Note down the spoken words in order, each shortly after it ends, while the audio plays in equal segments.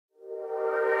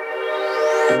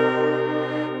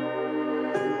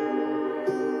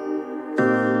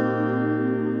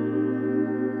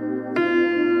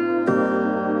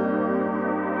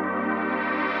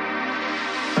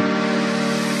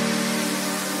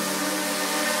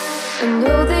I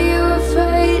know that you're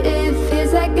afraid, it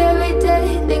feels like every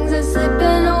day things are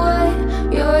slipping away,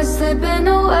 you're slipping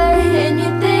away. And you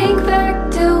think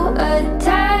back to a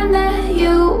time that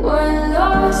you were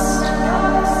lost.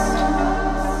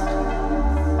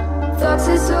 Thoughts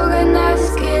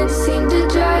disorganized, can't seem to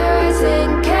dry your eyes,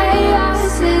 and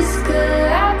chaos is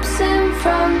collapsing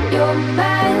from your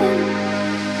mind.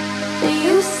 And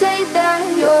you say that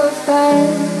you're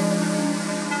fine,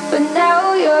 but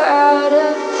now you're out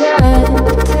of time,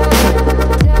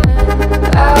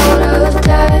 out of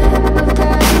time.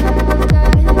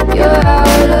 You're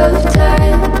out of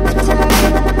time,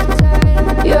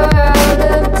 you're out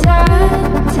of time,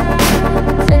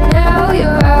 and now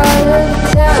you're out of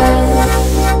time.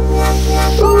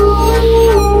 Ooh,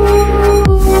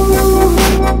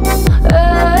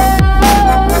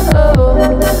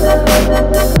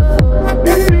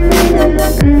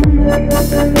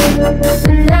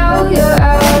 and now you're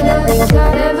out of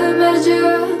time. Never measure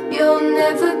up, you'll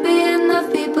never be enough.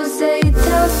 People say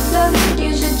tough love,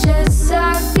 you should just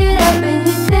suck it up. And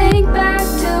you think back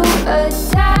to a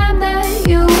time that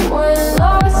you were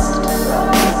lost.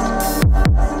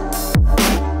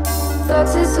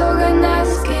 Thoughts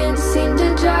disorganized, can't seem to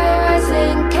dry your eyes,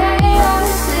 and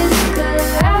chaos is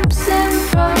collapsing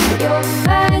from your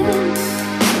mind.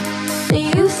 And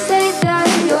you say that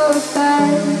you're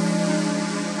fine,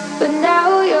 but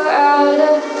now you're out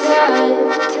of time,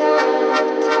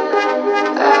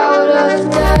 out of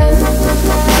time.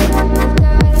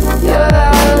 You're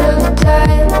out of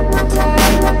time,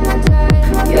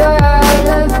 you're out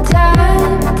of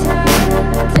time,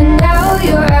 and now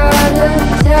you're out of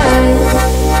time.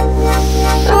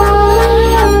 Oh,